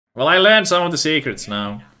Well, I learned some of the secrets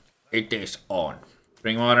now. It is on.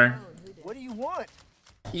 Drink water. What do you want?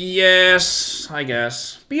 Yes, I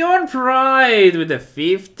guess. Beyond Pride with the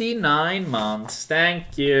 59 months.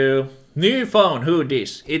 Thank you. New phone, who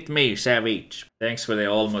this? It me, Savjz. Thanks for the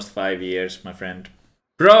almost 5 years, my friend.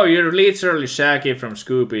 Bro, you're literally Shaggy from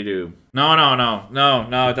Scooby-Doo.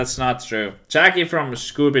 No, that's not true. Shaggy from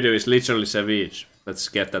Scooby-Doo is literally Savjz. Let's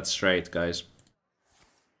get that straight, guys.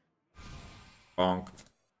 Bonk.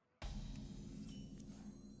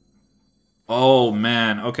 Oh,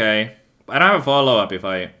 man, okay. I don't have a follow-up if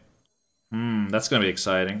I... that's gonna be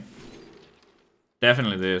exciting.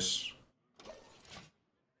 Definitely this.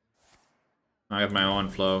 I got my own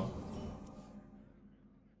flow.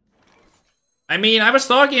 I mean, I was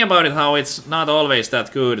talking about it, how it's not always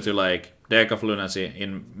that good to, like, deck of Lunacy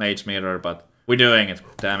in Mage Mirror, but we're doing it,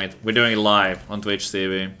 damn it. We're doing it live on Twitch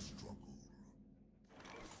TV.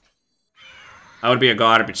 I would be a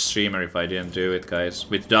garbage streamer if I didn't do it, guys.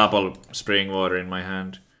 With double spring water in my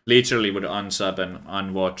hand. Literally would unsub and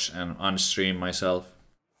unwatch and unstream myself.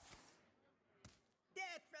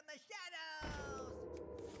 Death from the shadows.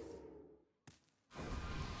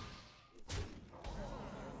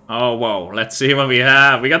 Oh, whoa. Let's see what we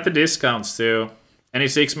have. We got the discounts, too. Any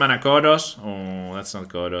 6-mana Kodos? Oh, that's not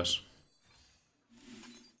Kodos.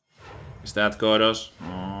 Is that Kodos?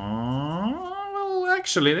 Oh, well,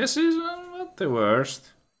 actually, this is not the worst.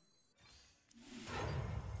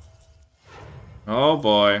 Oh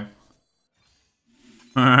boy.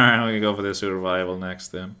 Alright, we can go for the survival next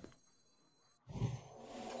then.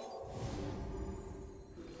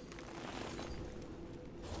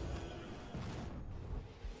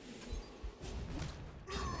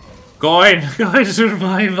 Coin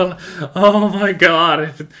survival. Oh my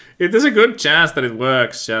god. It is a good chance that it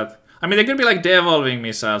works, chat. I mean, they could be like devolving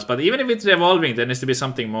missiles, but even if it's devolving, there needs to be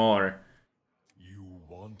something more. You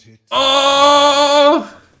want it?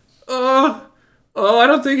 Oh! Oh, I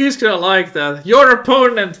don't think he's gonna like that. Your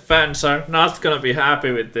opponent fans are not gonna be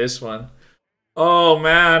happy with this one. Oh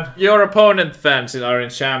man, your opponent fans are in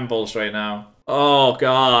shambles right now. Oh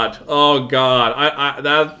god, oh god.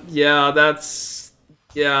 That's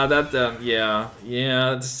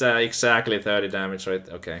exactly 30 damage, right?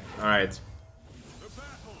 Okay, all right.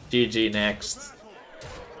 GG next.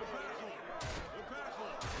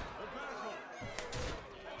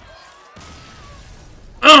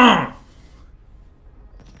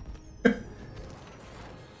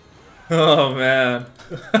 Oh man.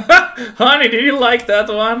 Honey, did you like that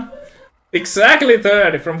one? Exactly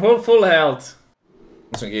 30 from full health.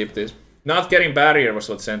 Let's keep this. Not getting barrier was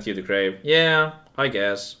what sent you to grave. Yeah, I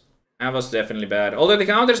guess. That was definitely bad. Although the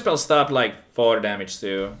counter spell stopped like 4 damage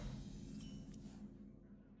too.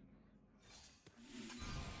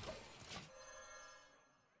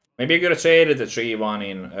 Maybe I could have traded the 3-1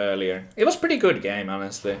 in earlier. It was a pretty good game,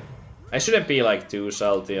 honestly. I shouldn't be like too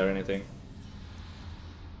salty or anything.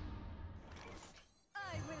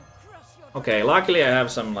 Okay, luckily I have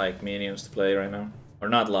some like minions to play right now. Or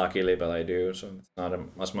not luckily, but I do, so it's not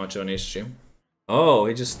as much of an issue. Oh,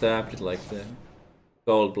 he just stabbed it like that.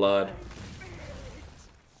 Cold blood.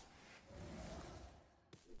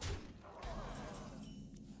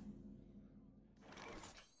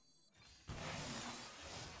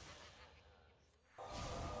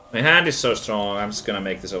 My hand is so strong, I'm just gonna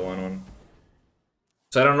make this a 1-1.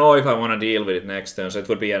 So I don't know if I want to deal with it next turn, so it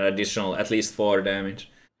would be an additional at least 4 damage.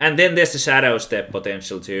 And then there's the Shadow Step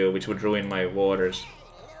potential too, which would ruin my waters.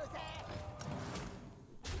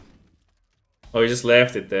 Oh, he just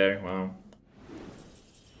left it there, wow.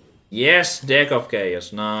 Yes, Deck of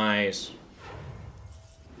Chaos, nice.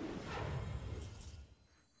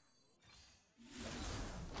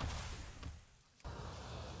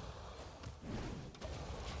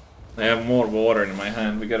 I have more water in my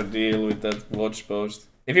hand, we gotta deal with that Watch Post.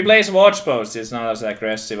 If he plays Watch Post, it's not as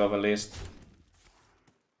aggressive of a list.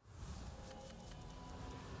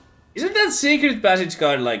 Isn't that Secret Passage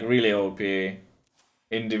card like really OP?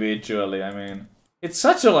 Individually, I mean. It's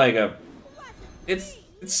such a like a... It's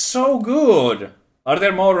so good! Are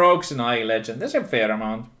there more rogues in High Legend? There's a fair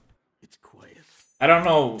amount. It's quiet. I don't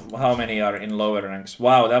know how many are in lower ranks.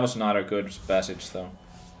 Wow, that was not a good passage though.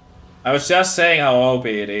 I was just saying how OP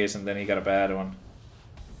it is and then he got a bad one.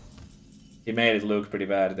 He made it look pretty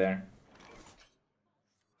bad there.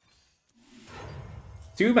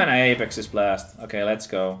 2-mana Apex is Blast. Okay, let's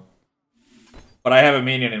go. But I have a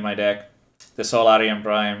minion in my deck. The Solarian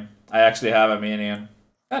Prime. I actually have a minion.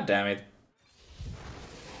 God damn it.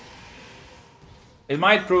 It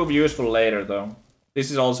might prove useful later though. This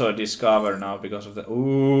is also a discover now because of the...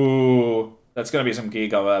 Ooh. That's gonna be some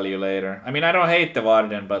giga value later. I mean, I don't hate the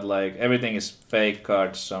Warden, but like everything is fake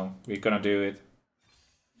cards, so we're gonna do it.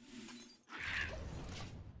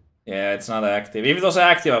 Yeah, it's not active. If it was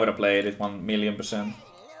active, I would have played it 1,000,000%.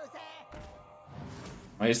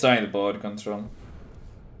 Oh, he's trying the board control.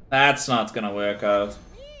 That's not gonna work out.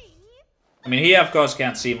 I mean, he of course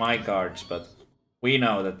can't see my cards, but we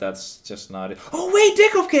know that that's just not it. Oh wait,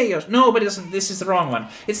 Deck of Chaos! No, but this is the wrong one.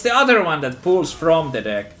 It's the other one that pulls from the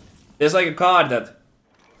deck. There's like a card that...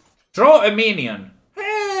 Draw a minion.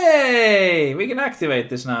 Hey! We can activate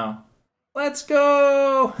this now. Let's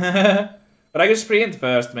go! But I can sprint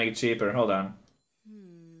first to make it cheaper. Hold on.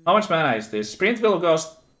 How much mana is this? Sprint will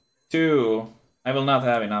cost 2. I will not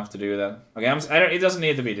have enough to do that. Okay, it doesn't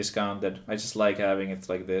need to be discounted. I just like having it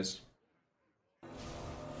like this.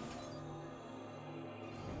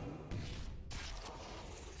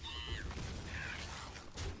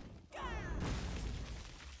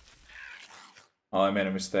 Oh, I made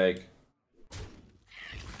a mistake.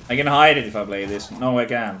 I can hide it if I play this. No, I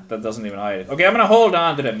can't. That doesn't even hide it. Okay, I'm gonna hold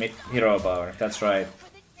on to the hero power. That's right.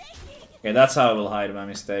 Okay, that's how I will hide my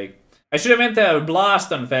mistake. I should have went to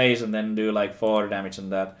blast on phase and then do like 4 damage on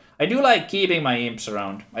that. I do like keeping my imps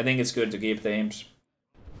around. I think it's good to keep the imps.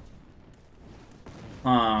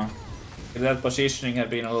 Huh. If that positioning had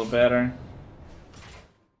been a little better.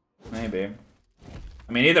 Maybe.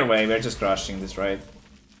 I mean, either way, we're just crushing this, right?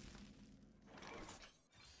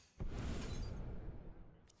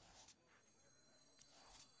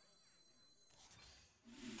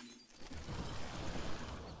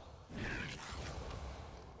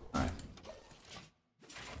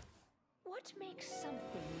 What makes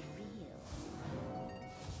something real?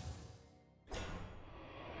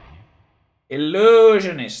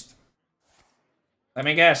 Illusionist. Let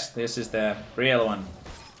me guess, this is the real one.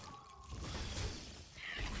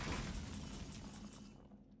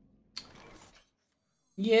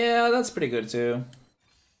 Yeah, that's pretty good too.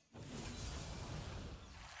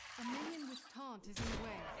 A minion with taunt is in the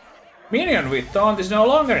way. Minion with taunt is no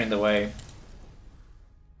longer in the way.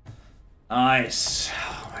 Nice.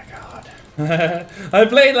 Oh my god. I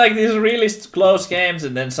played like these really close games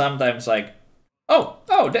and then sometimes like,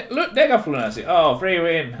 Deck of Lunacy. Oh, free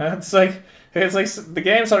win. It's like the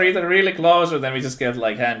games are either really close or then we just get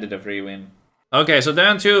like handed a free win. Okay, so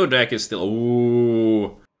turn 2 deck is still,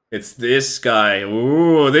 ooh, it's this guy.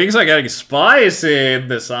 Ooh, things are getting spicy in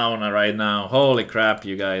the sauna right now. Holy crap,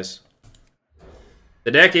 you guys.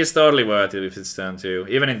 The deck is totally worth it if it's turn 2,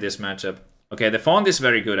 even in this matchup. Okay, the font is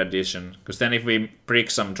very good addition, because then if we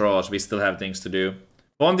prick some draws, we still have things to do.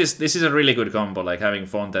 This is a really good combo, like having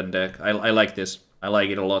font and deck. I like this. I like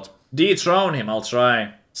it a lot. Dethrone him, I'll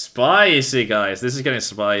try. Spicy, guys. This is getting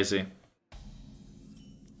spicy.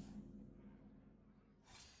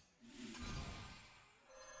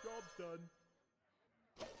 Job's done.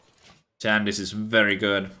 Chandis is very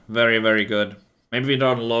good. Very, very good. Maybe we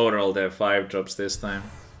don't lower all their 5 drops this time.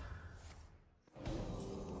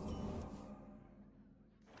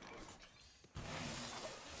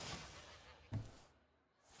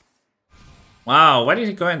 Wow, why did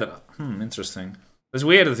he coin that? Interesting. It's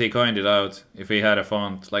weird that he coined it out if he had a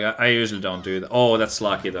font. Like, I usually don't do that. Oh, that's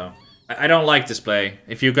lucky though. I don't like this play.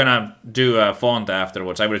 If you're gonna do a font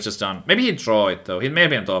afterwards, I would have just done... Maybe he'd draw it though. He may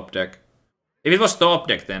be on top deck. If it was top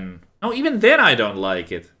deck then... No, even then I don't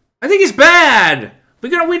like it. I think it's bad! We're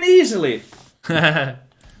gonna win easily! We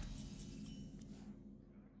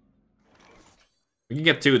can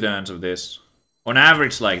get 2 turns of this. On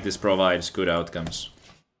average, like, this provides good outcomes.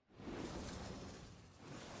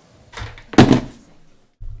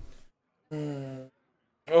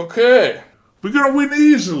 Okay. We're gonna win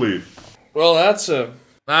easily. Well, that's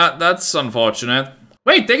unfortunate.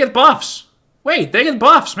 Wait, they get buffs. Wait, they get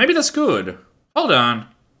buffs. Maybe that's good. Hold on.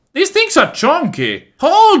 These things are chunky.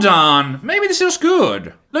 Hold on. Maybe this is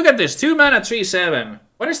good. Look at this. 2 mana, 3/7.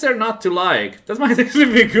 What is there not to like? That might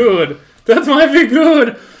actually be good. That might be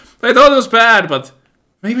good. I thought it was bad, but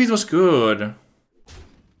maybe it was good.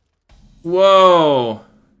 Whoa.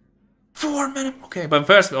 4 mana. Okay, but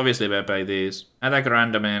first, obviously, we play these. Attack a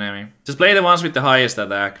random enemy. Just play the ones with the highest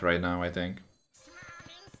attack right now, I think.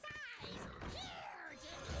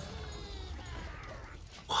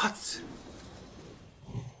 What?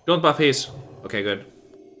 Don't buff his. Okay, good.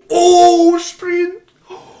 Oh, sprint!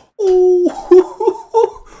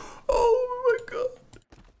 Oh, oh my god.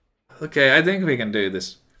 Okay, I think we can do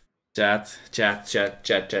this. Chat.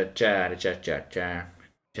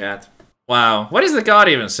 Wow, what does the card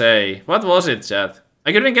even say? What was it, chat?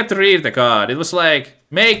 I couldn't get to read the card. It was like,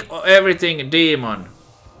 make everything demon.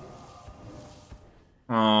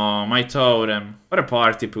 Oh, my totem. What a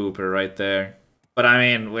party pooper right there. But I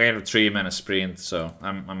mean, we have a 3-minute sprint, so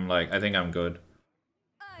I'm like, I think I'm good.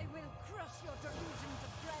 I will crush your delusions of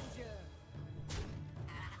grandeur.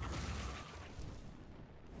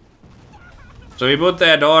 So we put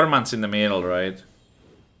the dormants in the middle, right?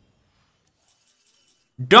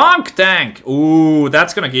 Dunk Tank! Ooh,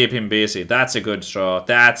 that's gonna keep him busy. That's a good draw.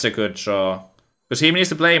 That's a good draw. Because he needs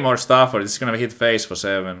to play more stuff or it's gonna hit face for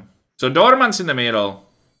 7. So dormants in the middle.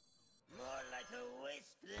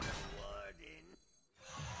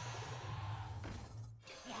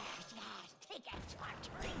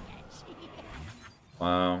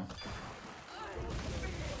 Wow.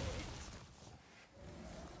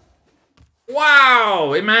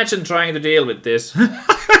 Wow! Imagine trying to deal with this.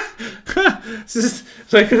 This is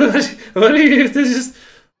like, what are you? This is.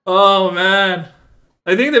 Oh man.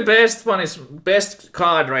 I think the best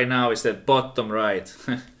card right now is the bottom right.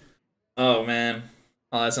 Oh man.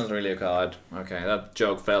 Oh, that's not really a card. Okay, that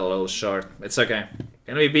joke fell a little short. It's okay.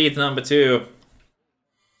 Can we beat number 2?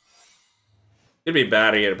 It'd be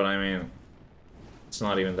bad here, but I mean, it's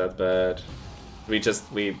not even that bad. We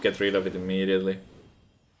get rid of it immediately.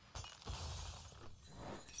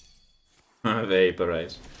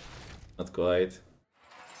 Vaporize. Not quite.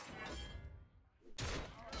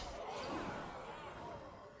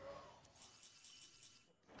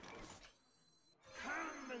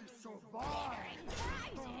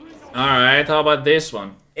 Alright, how about this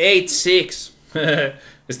one? 8-6.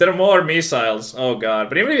 Is there more missiles? Oh god.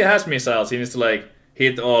 But even if he has missiles, he needs to like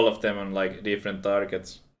hit all of them on like different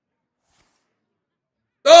targets.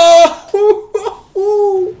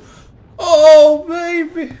 Oh! Oh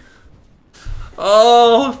baby!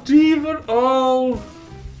 Oh demon! Oh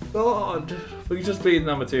god! We just beat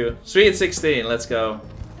number 2. Sweet 16, let's go.